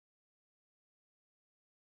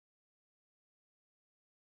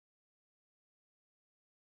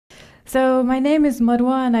So my name is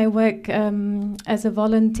Marwa, and I work as a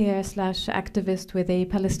volunteer slash activist with a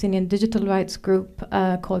Palestinian digital rights group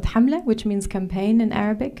called Hamla, which means campaign in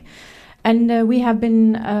Arabic. And we have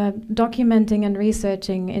been documenting and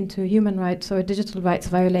researching into human rights or digital rights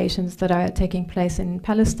violations that are taking place in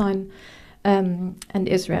Palestine and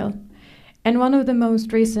Israel. And one of the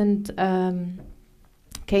most recent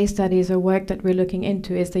case studies or work that we're looking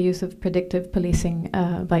into is the use of predictive policing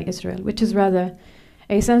by Israel, which is rather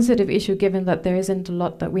a sensitive issue given that there isn't a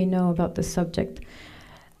lot that we know about this subject.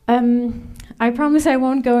 I promise I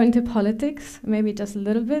won't go into politics, maybe just a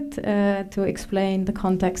little bit, to explain the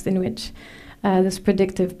context in which this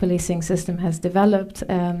predictive policing system has developed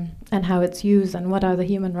and how it's used and what are the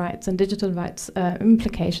human rights and digital rights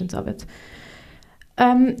implications of it.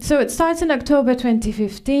 So it starts in October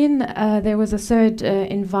 2015. There was a surge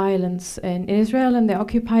in violence in Israel and the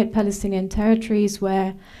occupied Palestinian territories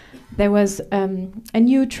where there was a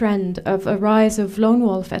new trend of a rise of lone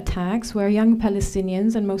wolf attacks where young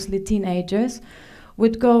Palestinians, and mostly teenagers,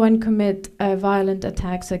 would go and commit violent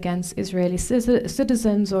attacks against Israeli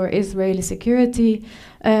citizens or Israeli security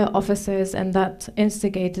officers, and that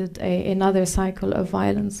instigated another cycle of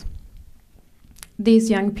violence. These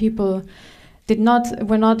young people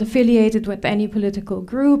were not affiliated with any political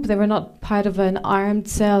group. They were not part of an armed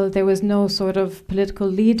cell. There was no sort of political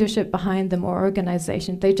leadership behind them or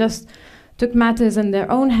organization. They just took matters in their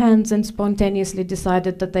own hands and spontaneously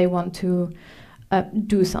decided that they want to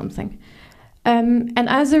do something. And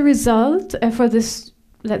as a result, for this,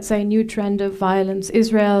 let's say, new trend of violence,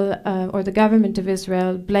 Israel or the government of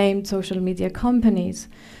Israel blamed social media companies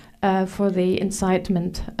for the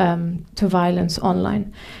incitement to violence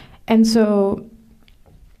online. And so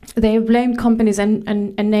they blamed companies,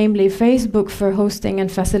 and namely Facebook, for hosting and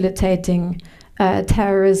facilitating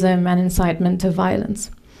terrorism and incitement to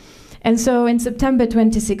violence. And so in September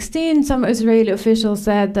 2016, some Israeli officials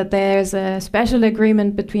said that there's a special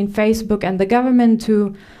agreement between Facebook and the government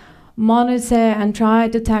to monitor and try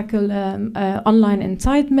to tackle online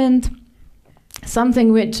incitement,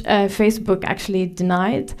 something which Facebook actually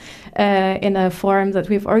denied in a forum that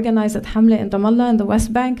we've organized at Hamla in Ramallah in the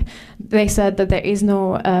West Bank. They said that there is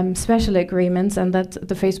no special agreements and that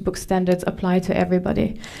the Facebook standards apply to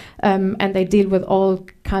everybody. And they deal with all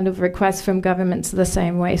kind of requests from governments the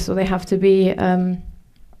same way. So they have to be,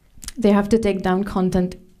 they have to take down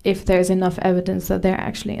content if there's enough evidence that they're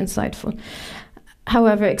actually insightful.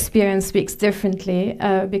 However, experience speaks differently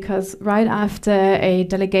because right after a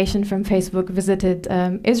delegation from Facebook visited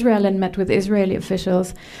Israel and met with Israeli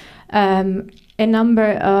officials, a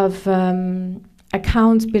number of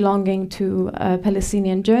accounts belonging to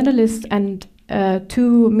Palestinian journalists and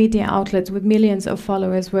two media outlets with millions of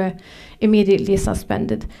followers were immediately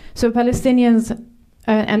suspended. So Palestinians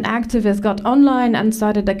and activists got online and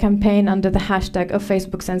started a campaign under the hashtag of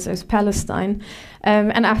Facebook Censors Palestine.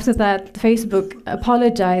 And after that, Facebook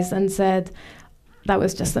apologized and said that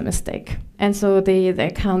was just a mistake. And so the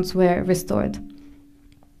accounts were restored.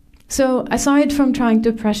 So aside from trying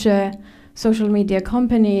to pressure social media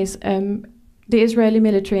companies, the Israeli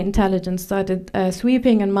military intelligence started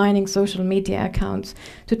sweeping and mining social media accounts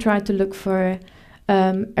to try to look for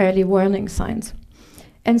early warning signs.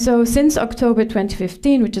 And so since October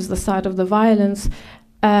 2015, which is the start of the violence,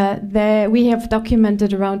 we have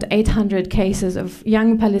documented around 800 cases of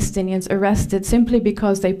young Palestinians arrested simply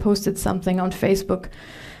because they posted something on Facebook.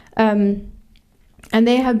 And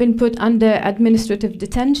they have been put under administrative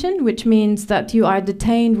detention, which means that you are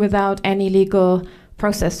detained without any legal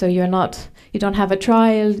process. So you don't have a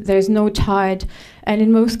trial, there's no charge. And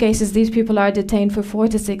in most cases, these people are detained for 4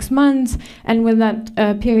 to 6 months. And when that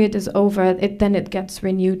period is over, then it gets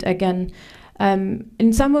renewed again.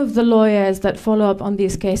 In some of the lawyers that follow up on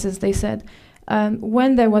these cases, they said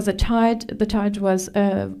when there was a charge, the charge was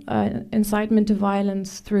incitement to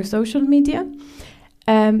violence through social media.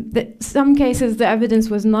 Some cases, the evidence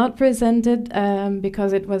was not presented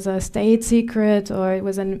because it was a state secret or it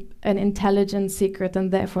was an intelligence secret,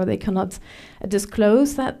 and therefore they cannot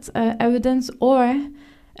disclose that evidence. Or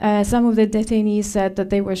some of the detainees said that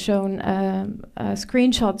they were shown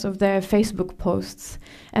screenshots of their Facebook posts,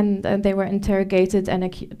 and they were interrogated and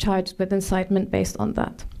charged with incitement based on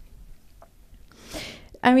that.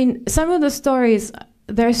 I mean, some of the stories,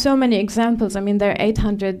 there are so many examples. I mean, there are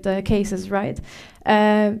 800 cases, right?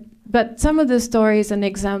 But some of the stories and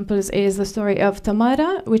examples is the story of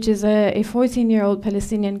Tamara, which is a 14-year-old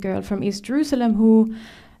Palestinian girl from East Jerusalem who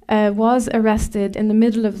was arrested in the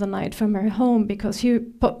middle of the night from her home because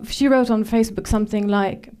she wrote on Facebook something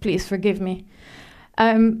like, "Please forgive me."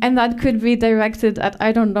 And that could be directed at,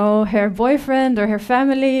 I don't know, her boyfriend or her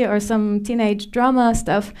family or some teenage drama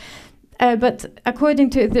stuff. But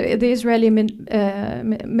according to the Israeli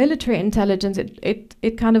military intelligence,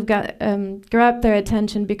 it kind of grabbed their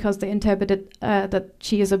attention because they interpreted that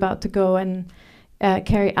she is about to go and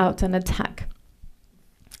carry out an attack.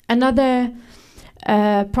 Another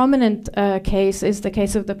prominent case is the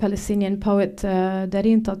case of the Palestinian poet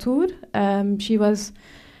Darin Tatour.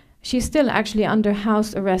 She's still actually under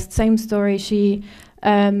house arrest. Same story.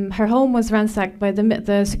 Her home was ransacked by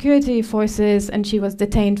the security forces, and she was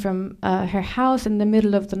detained from her house in the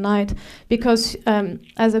middle of the night because,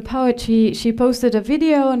 as a poet, she posted a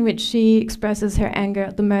video in which she expresses her anger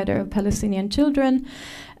at the murder of Palestinian children,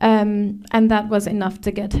 and that was enough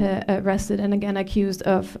to get her arrested and again accused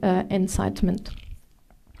of incitement.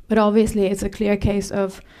 But obviously, it's a clear case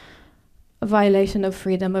of a violation of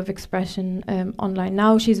freedom of expression online.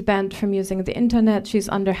 Now she's banned from using the internet, she's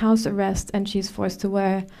under house arrest, and she's forced to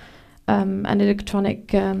wear an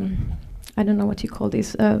electronic, I don't know what you call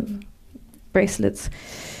these, bracelets.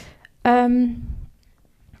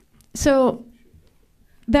 So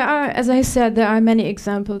there are, as I said, there are many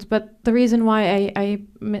examples, but the reason why I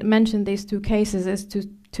mentioned these two cases is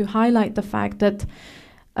to highlight the fact that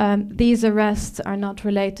these arrests are not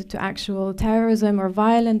related to actual terrorism or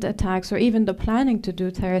violent attacks or even the planning to do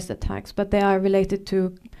terrorist attacks, but they are related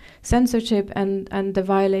to censorship and the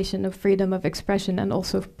violation of freedom of expression and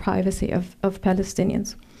also privacy of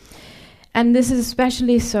Palestinians. And this is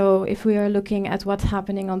especially so if we are looking at what's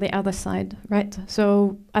happening on the other side, right?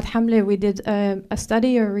 So at Hamle we did a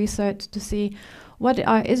study or research to see what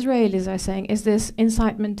our Israelis are saying. Is this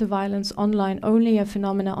incitement to violence online only a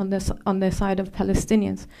phenomenon on the side of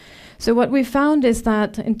Palestinians? So what we found is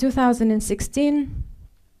that in 2016,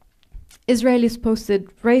 Israelis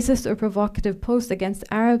posted racist or provocative posts against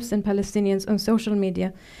Arabs and Palestinians on social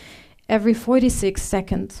media every 46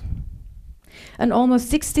 seconds. And almost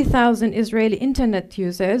 60,000 Israeli internet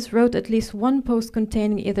users wrote at least one post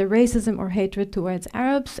containing either racism or hatred towards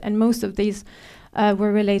Arabs, and most of these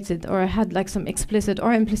were related or had like some explicit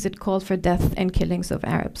or implicit call for death and killings of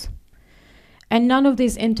Arabs. And none of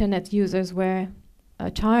these internet users were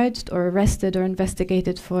charged or arrested or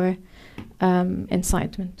investigated for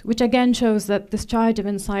incitement, which again shows that this charge of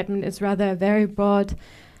incitement is rather a very broad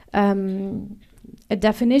a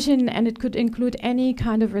definition, and it could include any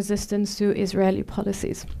kind of resistance to Israeli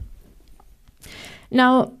policies.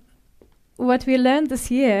 Now, what we learned this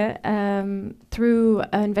year through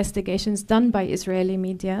investigations done by Israeli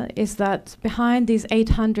media is that behind these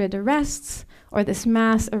 800 arrests or this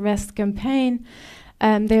mass arrest campaign,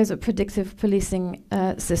 there's a predictive policing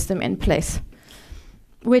system in place,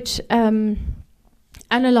 which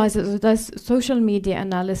analyzes or does social media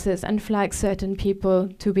analysis and flags certain people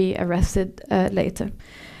to be arrested later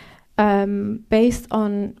based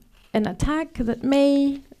on an attack that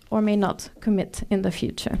may or may not commit in the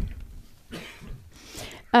future.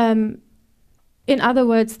 In other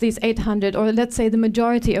words, these 800, or let's say the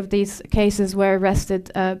majority of these cases were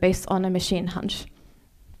arrested based on a machine hunch.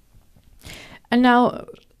 And now,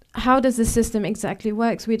 how does the system exactly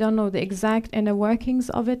work? We don't know the exact inner workings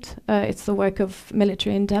of it. It's the work of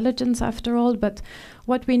military intelligence after all, but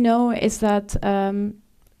what we know is that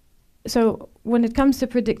so when it comes to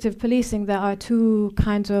predictive policing, there are two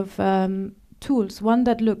kinds of tools. One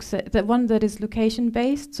that looks at the one that is location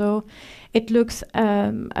based, so it looks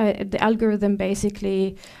the algorithm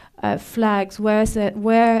basically flags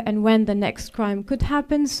where and when the next crime could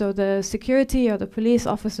happen, so the security or the police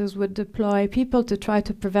officers would deploy people to try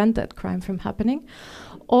to prevent that crime from happening.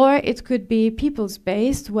 Or it could be people's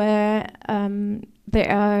based, where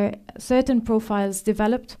there are certain profiles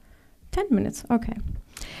developed. 10 minutes, okay.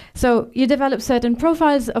 So you develop certain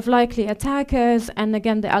profiles of likely attackers, and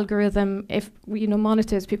again the algorithm, if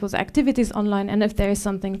monitors people's activities online, and if there is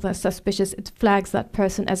something that's suspicious, it flags that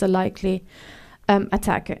person as a likely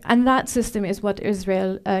attacker. And that system is what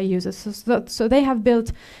Israel uses. So they have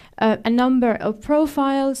built a number of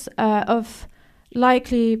profiles of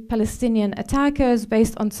likely Palestinian attackers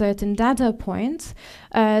based on certain data points,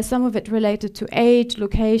 some of it related to age,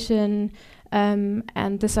 location,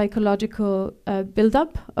 and the psychological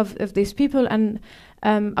build-up of these people. And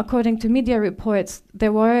according to media reports,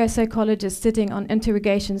 there were psychologists sitting on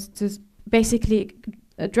interrogations to basically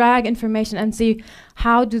drag information and see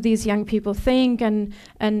how do these young people think, and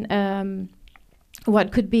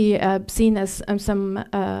what could be seen as some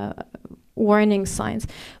warning signs.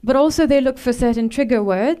 But also they look for certain trigger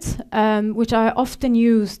words, which are often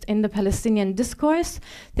used in the Palestinian discourse.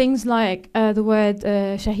 Things like the word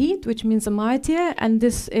shaheed, which means a martyr, and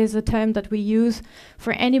this is a term that we use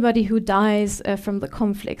for anybody who dies from the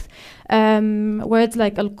conflict. Words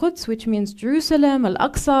like al-Quds, which means Jerusalem,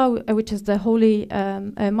 al-Aqsa, which is the holy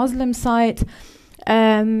Muslim site.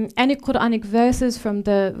 Any Quranic verses from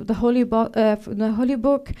the holy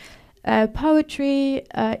book. Poetry,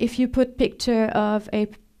 if you put picture of a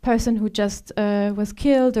person who just was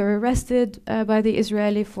killed or arrested by the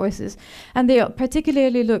Israeli forces. And they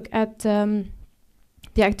particularly look at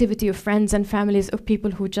the activity of friends and families of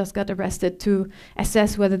people who just got arrested to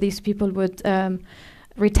assess whether these people would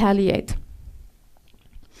retaliate.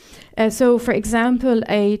 So, for example,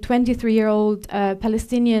 a 23-year-old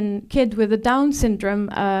Palestinian kid with a Down syndrome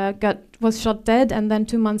was shot dead, and then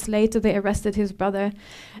 2 months later they arrested his brother.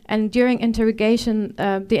 And during interrogation,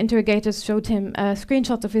 the interrogators showed him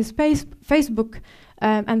screenshots of his Facebook,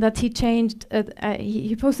 and that he changed.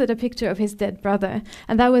 He posted a picture of his dead brother,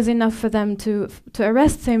 and that was enough for them to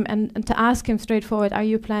arrest him and to ask him straightforward, "Are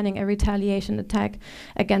you planning a retaliation attack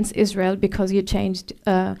against Israel because you changed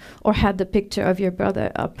or had the picture of your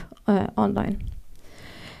brother up online?"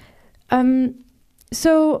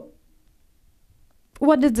 So,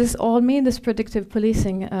 what does this all mean? This predictive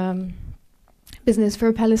policing business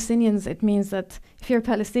for Palestinians? It means that if you're a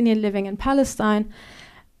Palestinian living in Palestine,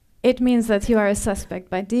 it means that you are a suspect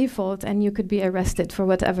by default, and you could be arrested for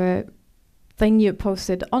whatever thing you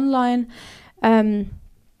posted online. And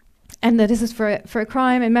that this is for a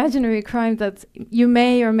crime, imaginary crime that you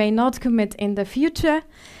may or may not commit in the future.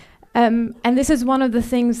 And this is one of the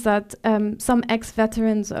things that some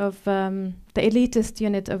ex-veterans of the elitist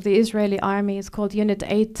unit of the Israeli army is called Unit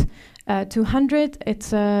 8-200.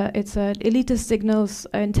 It's an elitist signals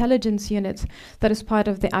intelligence unit that is part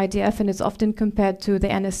of the IDF, and is often compared to the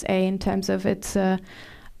NSA in terms of its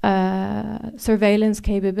surveillance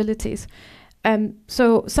capabilities.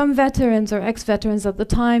 So some veterans or ex-veterans at the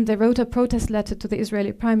time, they wrote a protest letter to the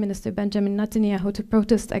Israeli Prime Minister Benjamin Netanyahu to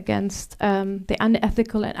protest against the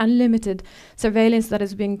unethical and unlimited surveillance that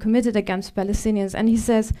is being committed against Palestinians. And he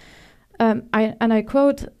says, I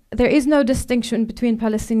quote, "There is no distinction between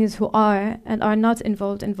Palestinians who are and are not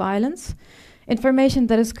involved in violence. Information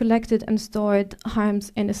that is collected and stored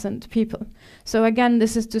harms innocent people." So again,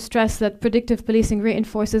 this is to stress that predictive policing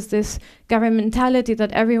reinforces this governmentality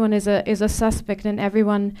that everyone is a suspect, and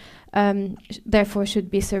everyone therefore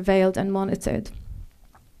should be surveilled and monitored.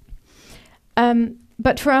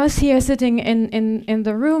 But for us here sitting in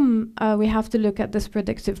the room, we have to look at this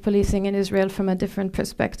predictive policing in Israel from a different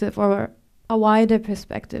perspective, or a wider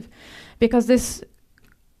perspective, because this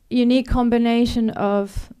unique combination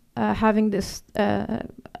of having this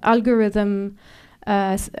algorithm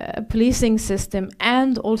policing system,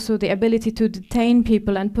 and also the ability to detain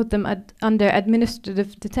people and put them under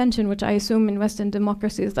administrative detention, which I assume in Western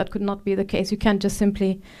democracies that could not be the case. You can't just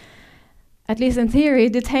simply, at least in theory,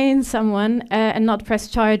 detain someone and not press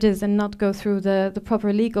charges and not go through the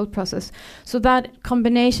proper legal process. So that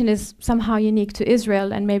combination is somehow unique to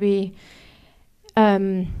Israel, and maybe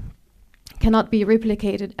cannot be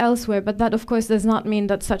replicated elsewhere. But that, of course, does not mean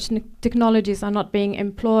that such technologies are not being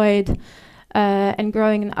employed and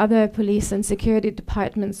growing in other police and security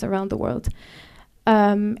departments around the world.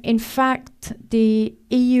 In fact, the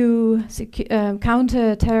EU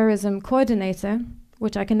counter-terrorism coordinator,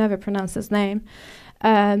 which I can never pronounce his name,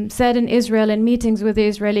 said in Israel, in meetings with the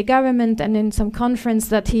Israeli government and in some conference,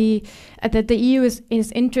 that that the EU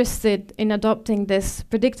is interested in adopting this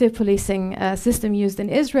predictive policing system used in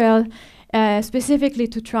Israel, specifically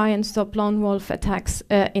to try and stop lone wolf attacks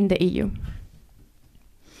in the EU.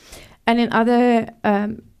 And in other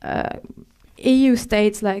EU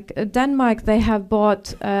states like Denmark, they have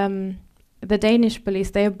bought the Danish police.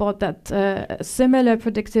 They have bought that similar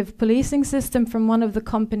predictive policing system from one of the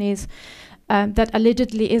companies that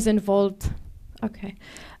allegedly is involved,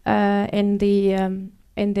 in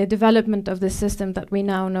the development of the system that we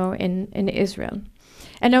now know in Israel.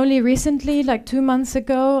 And only recently, like 2 months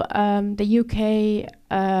ago, the UK,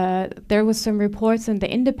 there was some reports in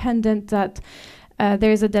the Independent that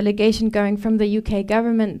there is a delegation going from the UK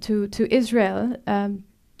government to Israel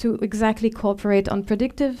to exactly cooperate on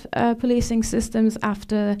predictive policing systems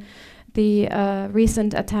after the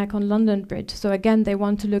recent attack on London Bridge. So again, they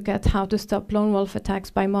want to look at how to stop lone wolf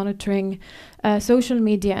attacks by monitoring social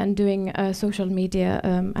media and doing social media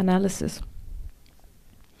analysis.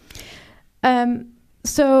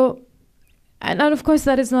 And of course,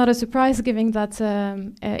 that is not a surprise, given that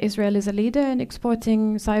Israel is a leader in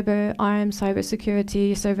exporting cyber arms,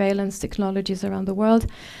 cybersecurity, surveillance technologies around the world.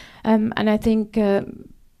 And I think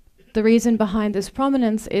the reason behind this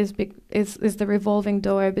prominence is the revolving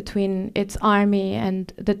door between its army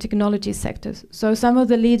and the technology sectors. So some of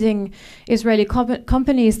the leading Israeli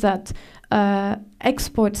companies that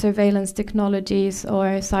export surveillance technologies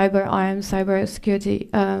or cyber arms, cyber security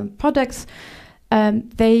products,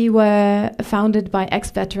 they were founded by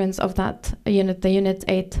ex-veterans of that unit, the Unit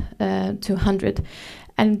 8-200.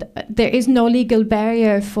 And there is no legal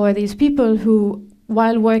barrier for these people who,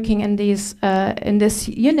 while working in this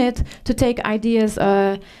unit, to take ideas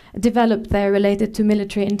developed there related to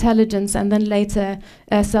military intelligence and then later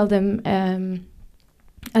sell them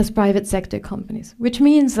as private sector companies. Which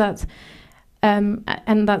means that,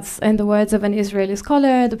 and that's in the words of an Israeli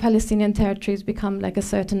scholar, the Palestinian territories become like a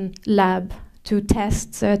certain lab to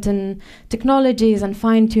test certain technologies and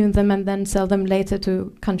fine-tune them and then sell them later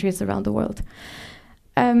to countries around the world.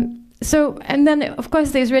 And then, of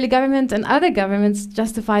course, the Israeli government and other governments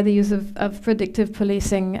justify the use of predictive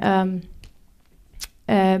policing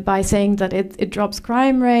by saying that it drops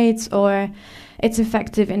crime rates or it's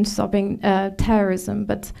effective in stopping terrorism.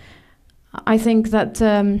 But I think that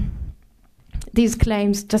these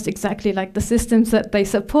claims, just exactly like the systems that they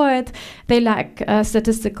support, they lack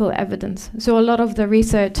statistical evidence. So a lot of the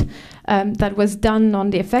research that was done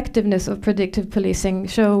on the effectiveness of predictive policing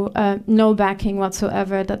show no backing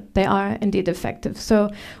whatsoever that they are indeed effective. So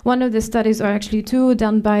one of the studies, or actually two,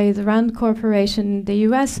 done by the Rand Corporation in the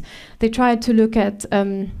US, they tried to look at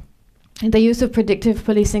the use of predictive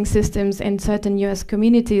policing systems in certain US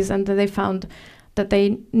communities, and they found that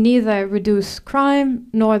they neither reduce crime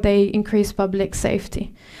nor they increase public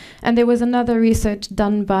safety. And there was another research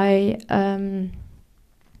done by,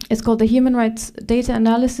 it's called the Human Rights Data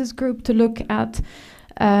Analysis Group, to look at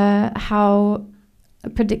how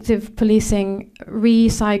predictive policing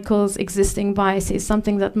recycles existing biases,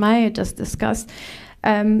 something that Maya just discussed.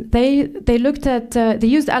 They looked at, they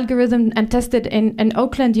used algorithm and tested in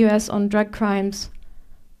Oakland, US on drug crimes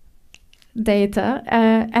data,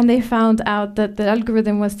 and they found out that the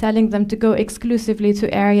algorithm was telling them to go exclusively to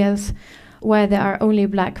areas where there are only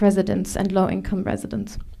Black residents and low-income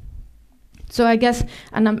residents. So I guess,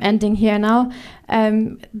 and I'm ending here now,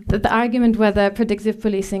 the argument whether predictive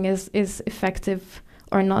policing is effective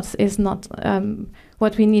or not is not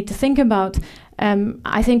what we need to think about.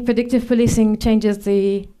 I think predictive policing changes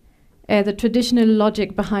the traditional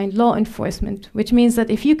logic behind law enforcement, which means that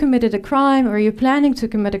if you committed a crime or you're planning to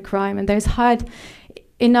commit a crime and there's hard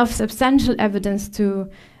enough substantial evidence to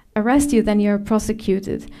arrest you, then you're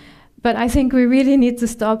prosecuted. But I think we really need to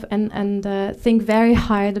stop and think very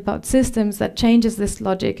hard about systems that changes this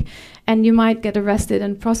logic, and you might get arrested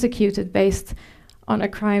and prosecuted based on a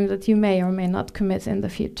crime that you may or may not commit in the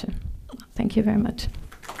future. Thank you very much.